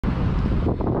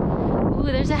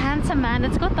Ooh, there's a handsome man.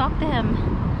 Let's go talk to him.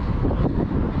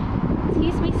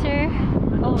 Excuse me, sir.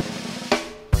 Oh.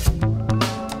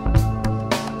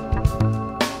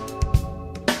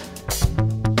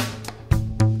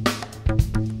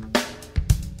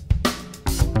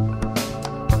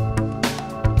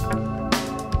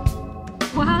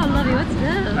 Wow, lovely. What's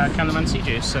this? Calamansi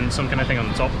juice and some kind of thing on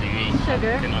the top. Do you eat?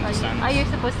 Sugar. I didn't understand. Are you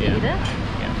supposed to eat it?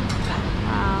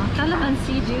 Yeah.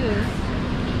 Calamansi juice.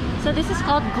 So this is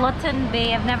called Glutton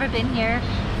Bay. I've never been here.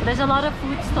 There's a lot of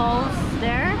food stalls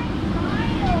there.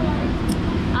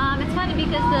 It's funny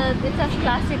because it says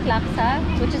classic laksa,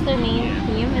 which is their main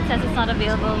theme. It says it's not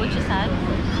available, which is sad.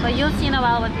 But you'll see in a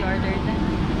while what we ordered.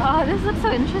 Oh, this looks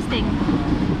so interesting.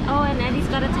 Oh, and Eddie's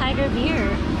got a tiger beer.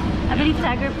 I believe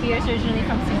tiger beer is originally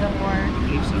from Singapore. I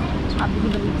believe so. Do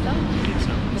you believe so? I believe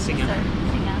so. Singa.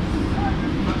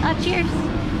 Cheers.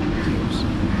 Cheers.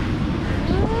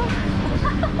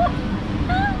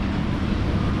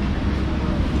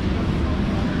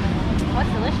 What's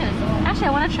delicious? Actually, I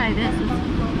want to try this.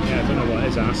 Yeah, I don't know what it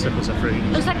is. I asked if it's a fruit.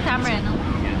 Looks like tamarind.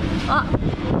 Yeah. Oh,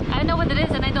 I know what it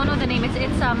is, and I don't know the name. It's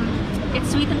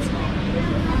sweet and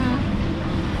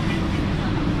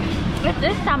it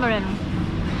is tamarind.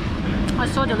 Oh,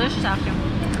 it's so delicious actually.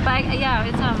 But yeah,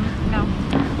 it's no.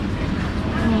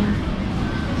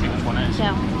 See which one it is?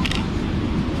 Yeah.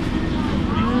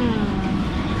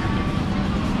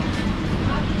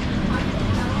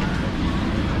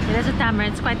 It is a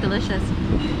tamarind. It's quite delicious,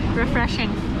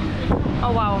 refreshing.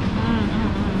 Oh wow.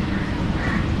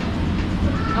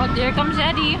 Oh, there comes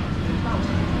Eddie.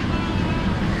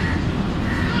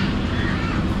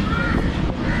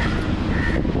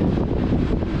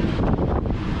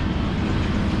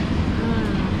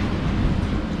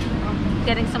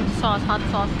 Getting some sauce, hot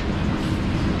sauce.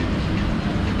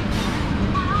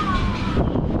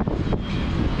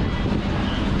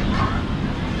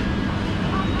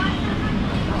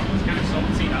 It's kind of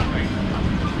salty, that way.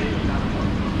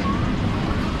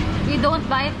 We don't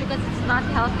buy it because it's not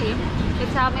healthy. It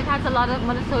has a lot of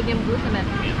monosodium glutamate.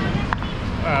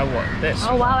 What? This?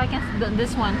 Oh wow, I can see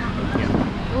this one. Yeah.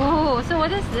 Oh, so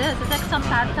what is this? It's like some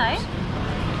pad thai?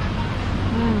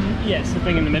 Yes, the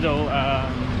thing in the middle.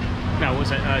 No,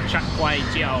 was it chak kwai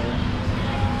jiao?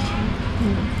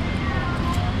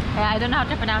 Yeah, I don't know how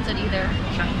to pronounce it either.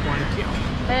 Chak kwai jiao.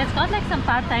 But it's got like some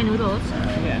pad thai noodles.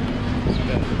 Yeah. It's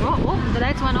good. Oh, the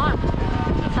lights went on.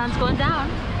 Sun's going down.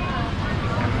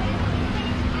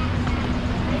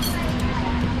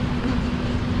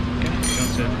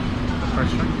 You want the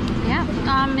first one? Yeah.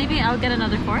 Maybe I'll get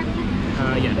another fork.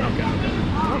 Yeah,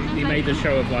 okay. You made the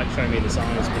show of like showing me the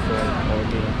size before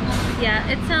ordering. Yeah,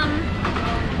 it's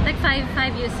like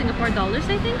five US Singapore dollars,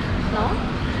 I think. No?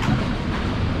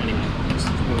 Anyway, just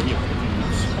for you. It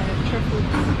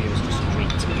was just a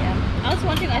treat. Yeah. I was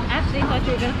wondering, I actually thought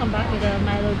you were gonna come back with a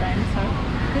Milo dinosaur.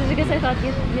 Because I thought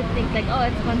you'd think like, oh,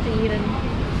 it's fun to eat, and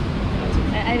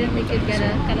I didn't think you'd get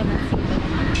a calamansi, but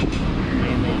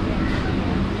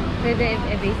maybe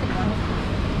a basic one.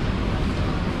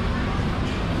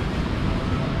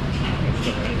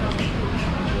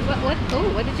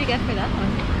 What did you get for that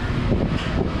one?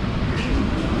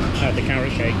 The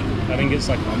carrot cake. I think it's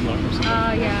like omelette or something.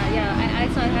 Oh yeah. I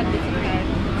saw it had bits of carrot.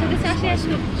 So this actually has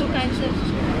two kinds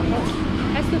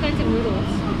of noodles.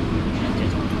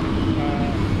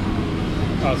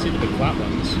 Oh, I see the big flat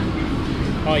ones.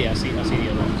 Oh yeah, I see the other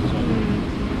ones as well.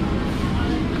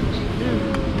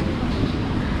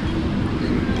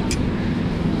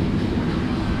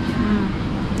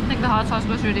 I think the hot sauce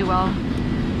goes really well.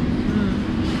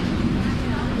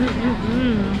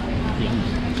 Yeah.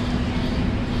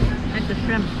 Like the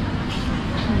shrimp.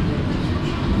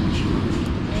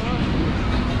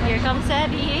 Here comes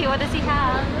Eddie. What does he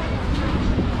have?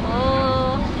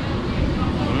 Oh,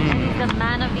 he's the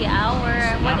man of the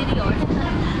hour. What did he order?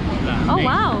 Lame. Oh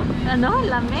wow! No,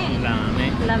 lame.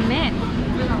 Lame.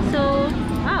 So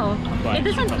wow, it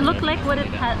doesn't look like what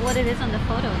it is on the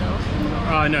photo though.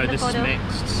 Oh no, this is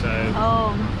mixed. So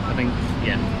I think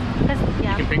yeah.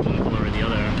 Yeah. You can pick one colour or the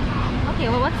other. Okay,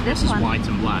 well what's this one? This is white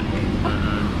and black.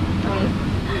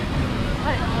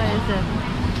 What is it?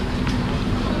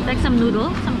 Like some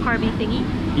noodle, some carby thingy?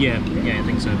 Yeah, I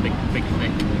think so. Big thick.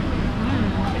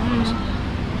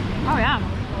 Oh yeah.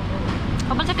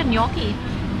 Almost like a gnocchi.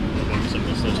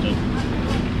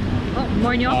 Oh,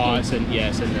 more gnocchi. Oh, it's in the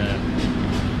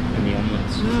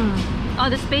omelets. Oh,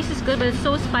 the space is good, but it's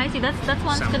so spicy. That's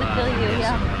one that's gonna kill you.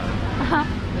 Yeah.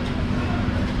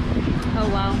 Oh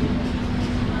wow.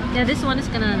 Yeah, this one is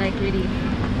gonna like really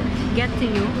get to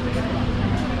you.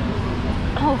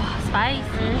 Oh,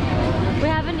 spicy. We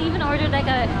haven't even ordered like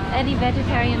any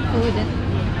vegetarian food.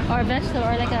 or vegetable,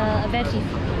 or like a veggie.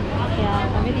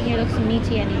 Yeah, everything here looks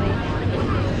meaty anyway.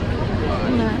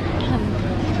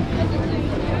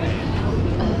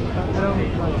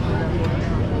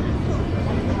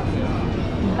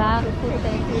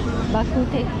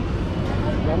 Bakute.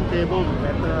 One table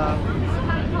better.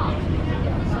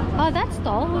 Oh, that's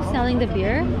Tall who's selling the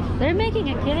beer. They're making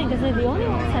a killing because they're the only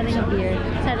ones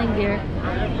selling beer.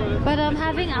 But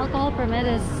having alcohol permit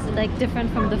is like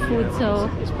different from the food, so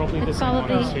it's probably the same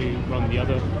owners who run the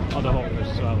other hoppers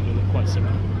as well. They look quite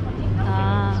similar.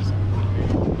 Ah.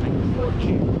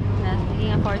 That's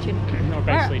making a fortune. Or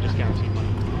basically just guaranteed money.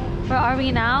 Where are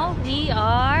we now? We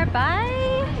are by...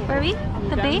 Where are we?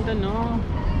 The bay? No.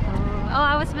 Oh,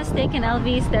 I was mistaken.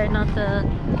 LV's there, not the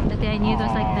day I knew it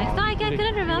was like next. No, I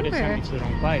couldn't remember. You would have sent me to the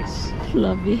wrong place.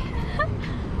 Lovely.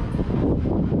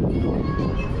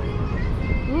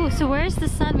 Ooh, so where's the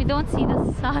sun? We don't see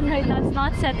the sun right now. It's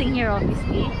not setting here,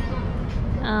 obviously.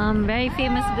 Very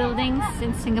famous buildings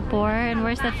in Singapore. And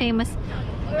where's that famous?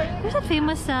 Where's that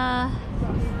famous?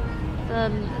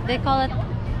 They call it.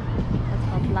 What's it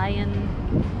called? Lion.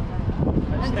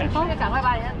 What's it called?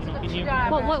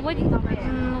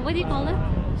 What do you call it?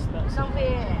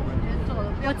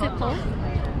 What's it called?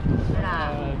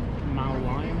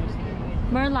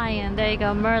 Merlion. There you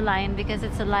go, Merlion, because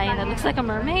it's a lion that looks like a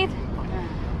mermaid.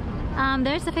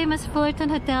 There's the famous Fullerton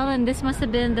Hotel, and this must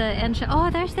have been the entrance. Oh,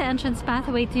 there's the entrance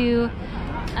pathway to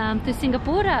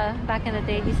Singapore back in the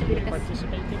day. It used to be like a...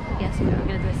 Yes, we were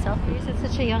gonna do a selfie at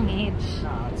such a young age.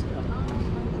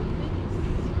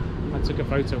 I took a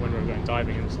photo when we were going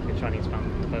diving and the Chinese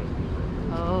found the boat.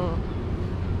 Oh.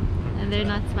 And they're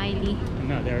not smiley.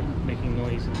 No, they're making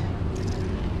noise and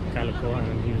Calico,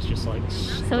 and he was just like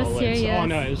so serious. Oh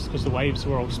no, it was because the waves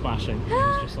were all splashing. He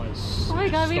was just like oh my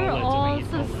god, we were all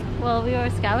so... Well,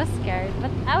 I was scared, but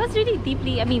I was really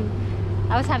deeply... I mean,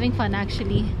 I was having fun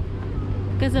actually.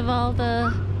 Because of all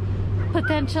the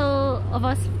potential of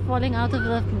us falling out of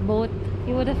the boat.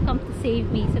 He would have come to save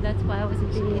me, so that's why I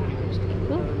wasn't really...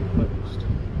 Ooh.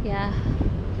 Yeah.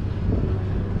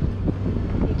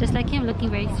 Just like him, looking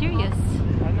very serious.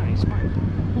 Oh no, he's fine.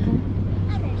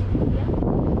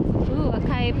 Ooh,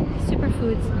 Acai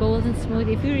superfoods, bowls and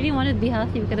smoothie. If we really wanted to be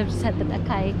healthy, we could have just had the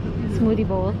Acai smoothie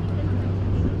bowl.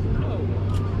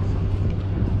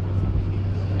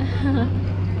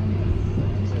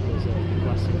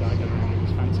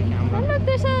 And look,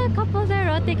 there's a couple there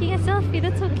taking a selfie.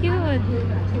 That's so cute.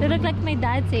 They look like my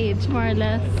dad's age, more or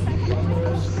less.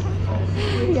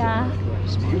 Yeah.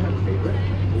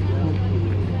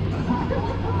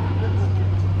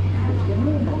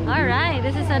 Alright,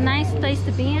 this is a nice place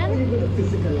to be in.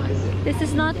 This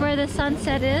is not where the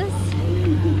sunset is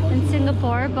in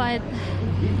Singapore, but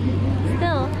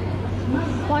still,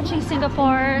 watching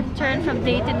Singapore turn from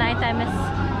day to nighttime is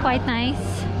quite nice.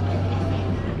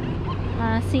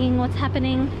 Seeing what's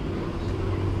happening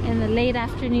in the late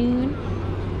afternoon.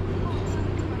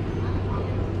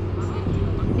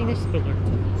 I think there's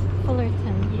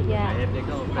Fullerton, yeah.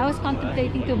 I was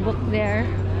contemplating to book there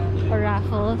for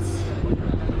raffles,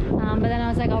 but then I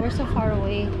was like, oh, we're so far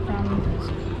away from...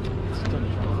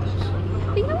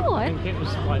 But you know what? I think it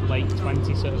was like late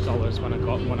 $20 sort of dollars when I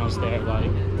was there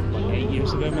like 8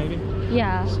 years ago maybe.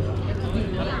 Yeah. So, I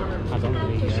don't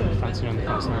really fancy on the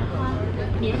price now.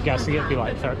 I'm guessing it'd be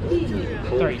like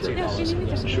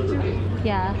 $32.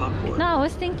 Yeah. No, I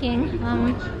was thinking,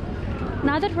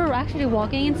 now that we're actually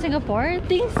walking in Singapore,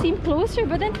 things seem closer.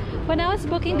 But then when I was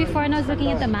booking before and I was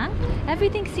looking at the map,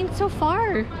 everything seemed so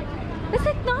far. It's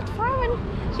like not far when...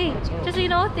 Hey, just so you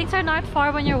know, things are not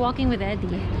far when you're walking with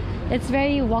Eddie. It's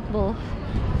very walkable.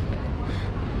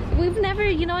 We've never,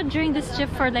 you know, during this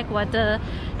trip for like what,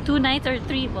 2 nights or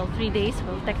 3 days,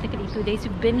 well technically 2 days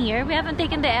we've been here, we haven't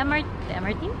taken the MRT,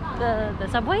 the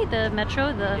subway, the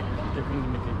metro, the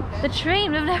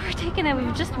train. We've never taken it.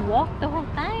 We've just walked the whole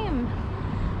time.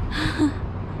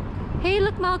 Hey,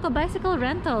 look, Malco, bicycle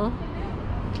rental.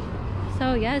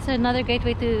 So yeah, it's another great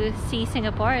way to see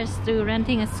Singapore is through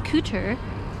renting a scooter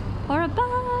or a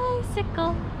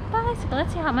bicycle.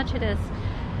 Let's see how much it is.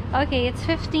 Okay, it's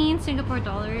 15 Singapore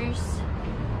dollars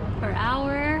per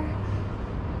hour.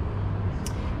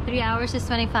 3 hours is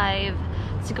 25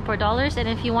 Singapore dollars, and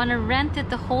if you want to rent it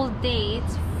the whole day,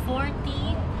 it's 40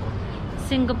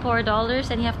 Singapore dollars,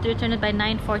 and you have to return it by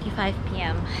 9:45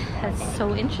 p.m. That's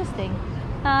so interesting.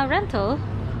 Rental.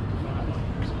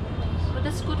 But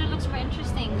the scooter looks more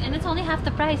interesting, and it's only half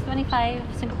the price, 25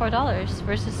 Singapore dollars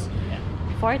versus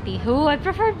 40. Ooh, I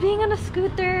prefer being on a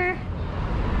scooter.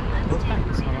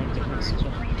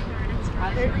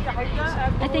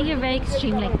 I think you're very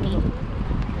extreme like me.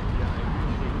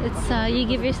 It's you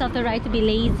give yourself the right to be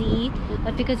lazy,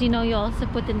 but because you know you also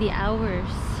put in the hours.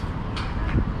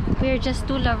 We're just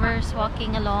two lovers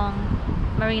walking along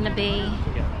Marina Bay.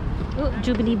 Oh,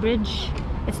 Jubilee Bridge.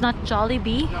 It's not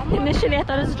Jollibee. Initially I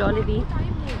thought it was Jollibee.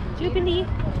 Jubilee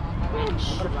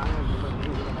Bridge.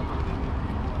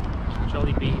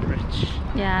 Jollibee Bridge.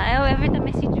 Yeah, every time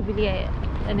I see Jubilee,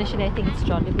 initially I think it's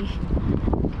Jollibee.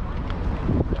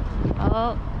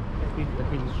 Oh.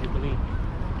 That means Jubilee.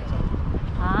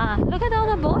 Ah, look at all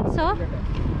the boats, oh.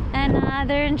 And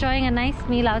they're enjoying a nice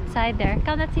meal outside there.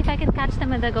 Come, let's see if I can catch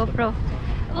them with the GoPro.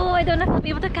 Oh, I don't know if I'll be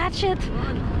able to catch it.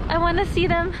 I want to see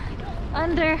them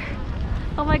under.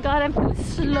 Oh my god, I'm too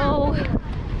slow.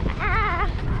 Ah.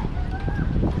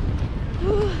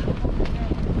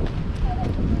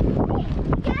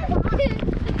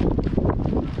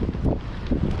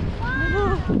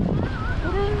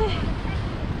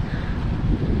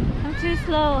 I'm too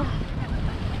slow.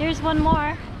 Here's one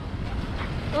more.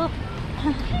 Oop.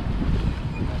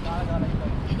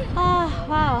 Oh,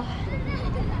 wow.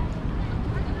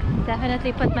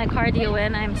 Definitely put my cardio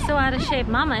in. I'm so out of shape.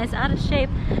 Mama is out of shape.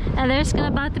 And there's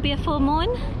about to be a full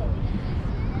moon.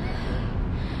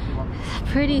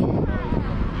 Pretty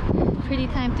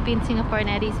time to be in Singapore, and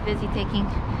Eddie's busy taking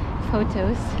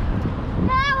photos.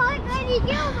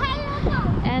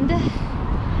 And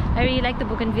I really like the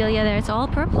bougainvillea there. It's all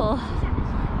purple.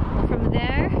 From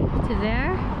there to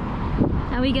there.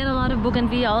 And we get a lot of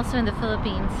bougainvillea also in the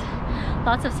Philippines.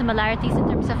 Lots of similarities in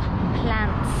terms of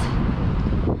plants.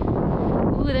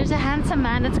 Ooh, there's a handsome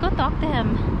man. Let's go talk to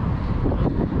him.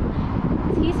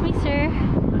 Excuse me, sir.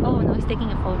 Oh no, he's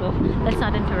taking a photo. Let's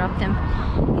not interrupt him.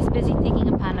 He's busy taking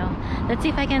a pano. Let's see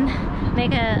if I can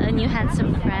make a new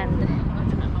handsome friend.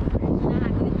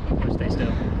 Stay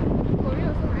still.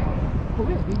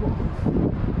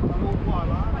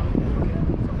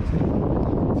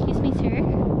 Excuse me, sir.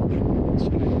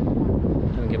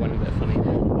 Trying to get one a bit funny.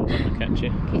 Look at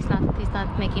you. He's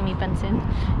not making me pansin.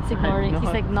 He's ignoring.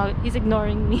 He's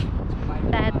ignoring me.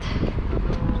 That.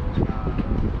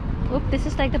 Oop, this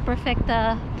is like the perfect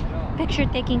picture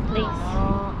taking place.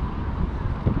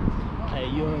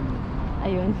 Ayun.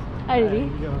 Ayun. Oh, really?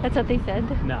 Ayun. That's what they said?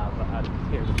 Nah, but I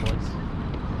hear the voice.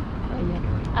 Ayun.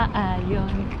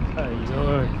 Ayun.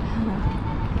 Ayun.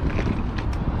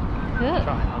 Good. I'm gonna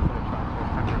try.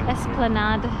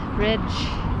 Esplanade Bridge.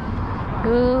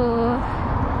 Ooh.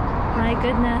 My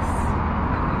goodness.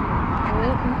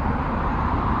 Ooh.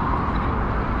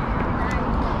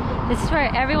 This is where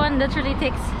everyone literally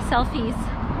takes selfies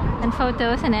and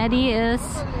photos, and Eddie is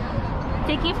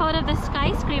taking a photo of the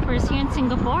skyscrapers here in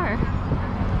Singapore.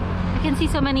 You can see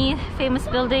so many famous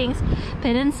buildings,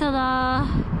 Peninsula,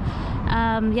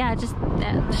 yeah, just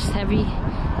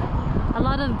a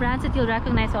lot of brands that you'll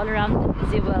recognize all around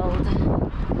the world.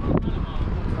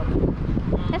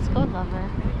 Let's go, lover.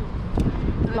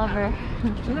 Lover.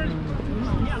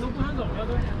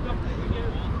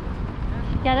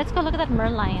 Yeah, let's go look at that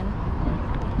merlion.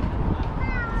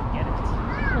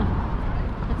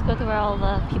 Let's go to where all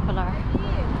the people are.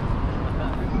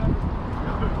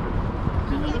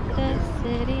 Meet the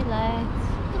city lights,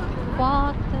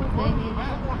 walk the way.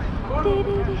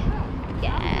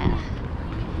 Yeah.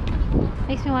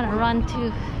 Makes me want to run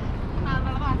too.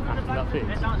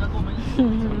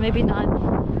 Maybe not.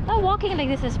 Oh, walking like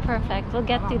this is perfect. We'll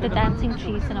get to the dancing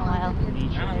trees in a while.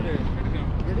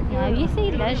 Yeah, you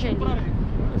say leisurely.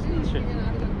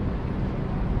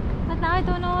 But now I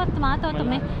don't know what tomato.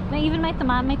 Even my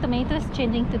tomato is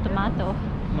changing to tomato.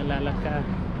 Malalaka.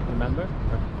 Remember?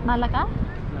 Malaka?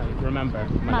 No, remember.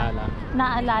 Malala.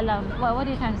 Naalala. What are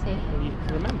you trying to say?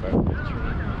 Remember.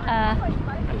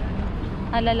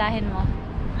 Alalahin mo.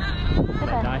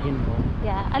 Alalahin mo.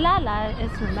 Yeah, alala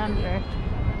is remember.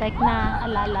 Like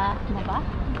naalala mo ba?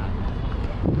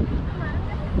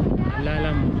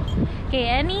 Alala mo. Okay,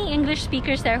 any English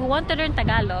speakers there who want to learn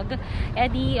Tagalog,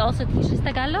 Eddie also teaches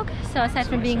Tagalog. So aside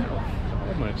from being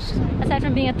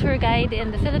a tour guide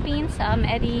in the Philippines,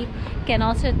 Eddie can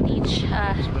also teach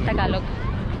Tagalog.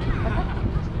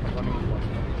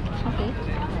 Okay.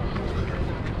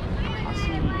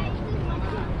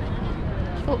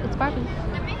 Oh, it's Barbie.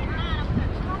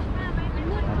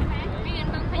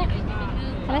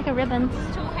 I like the ribbons.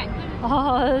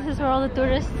 Oh, this is where all the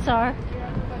tourists are.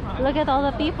 Look at all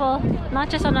the people, not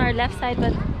just on our left side,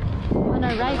 but on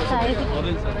our right side. Oh,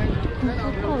 there's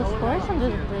horse under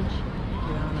the bridge.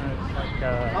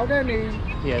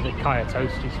 Yeah, the Kaya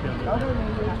Toast used to be on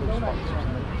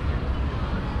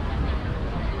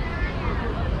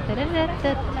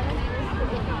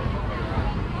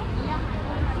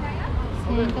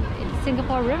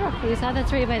Singapore River Cruise. Oh,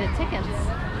 that's where you buy the tickets.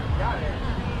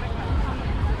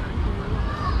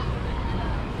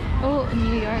 Oh,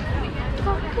 New York.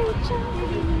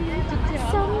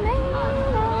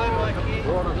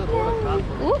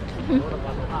 Oop.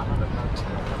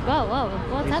 Whoa, whoa,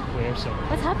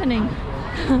 what's happening?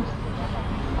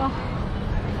 Oh.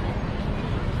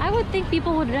 I would think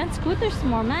people would rent scooters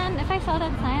more, man. If I saw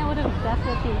that sign, I would have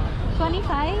definitely.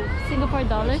 25 Singapore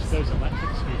dollars. Those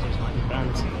electric scooters might be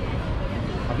fancy.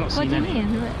 I've not seen any. What do you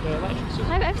mean? They're electric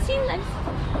scooters.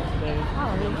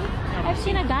 Oh, really? I've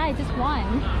seen a guy, just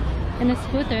one, in a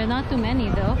scooter. Not too many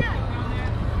though.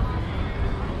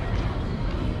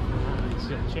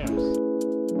 Chairs.